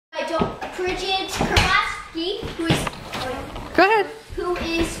Bridget Kowalski, Go ahead. Who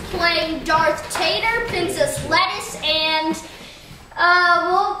is playing Darth Tater, Princess Lettuce, and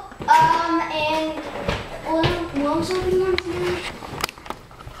what was Obi-Wan's name?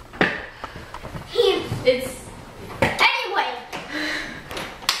 Anyway,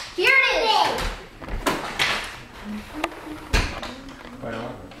 here it is.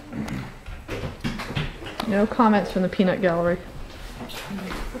 No comments from the peanut gallery.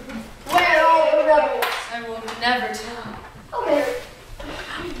 Where are all the rebels? I will never tell. Okay.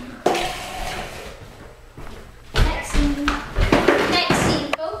 Next scene,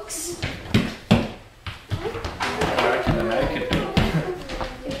 folks.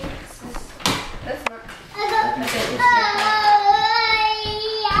 That's not. Okay,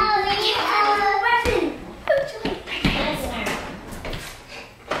 ready?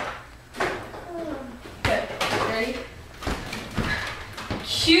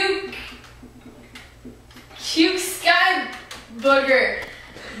 Cute sky booger.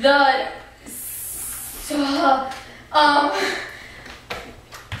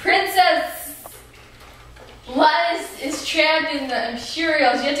 Princess Lettuce is trapped in the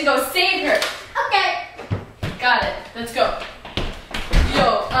Imperials. You have to go save her. Okay. Got it. Let's go.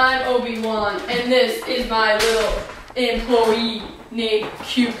 Yo, I'm Obi-Wan, and this is my little employee named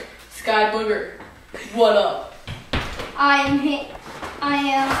Cute Sky Booger. What up? I am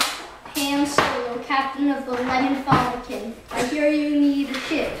Han Solo, captain of the Lemon Falcon. I hear you need a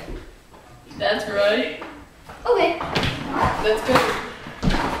ship. That's right. Okay. Let's go.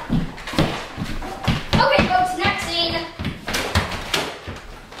 Okay, folks, next scene.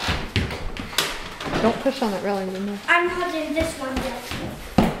 Don't push on that railing, Linda. I'm not in this one yet.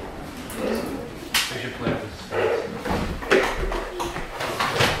 We should play this.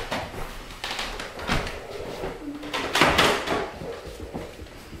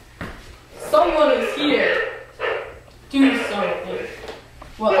 Someone is here. Do something.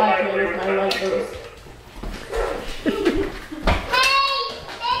 Well, I play with my Legos.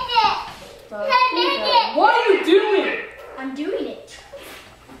 What are you doing? I'm doing it.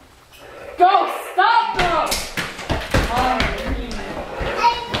 Go, stop them!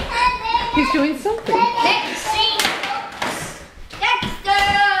 He's doing something. Next scene, folks. Dexter!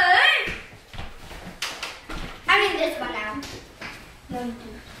 I'm in this one now. No,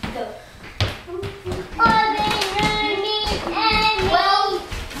 go. Well,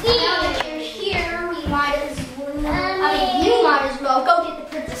 now that you're here, we might as well. You might as well go get the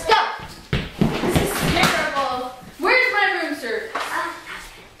princess. Go. This is terrible. Where's my room service?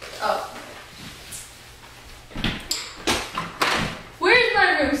 Oh. Where's my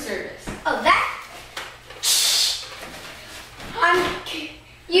room service? Oh, that?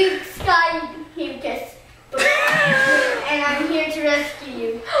 You Sky Mucus. And I'm here to rescue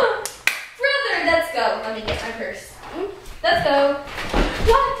you. Brother, let's go. Let me get my purse. Let's go.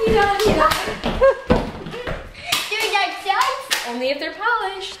 Wa-dee-da-dee-da. Do we like sides? Only if they're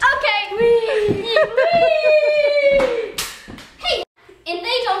polished. Okay. Whee! Hey, and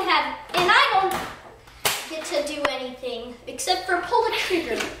I don't get to do anything except for pull the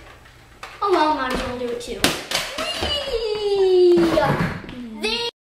trigger. Oh well, might as well do it too. Whee!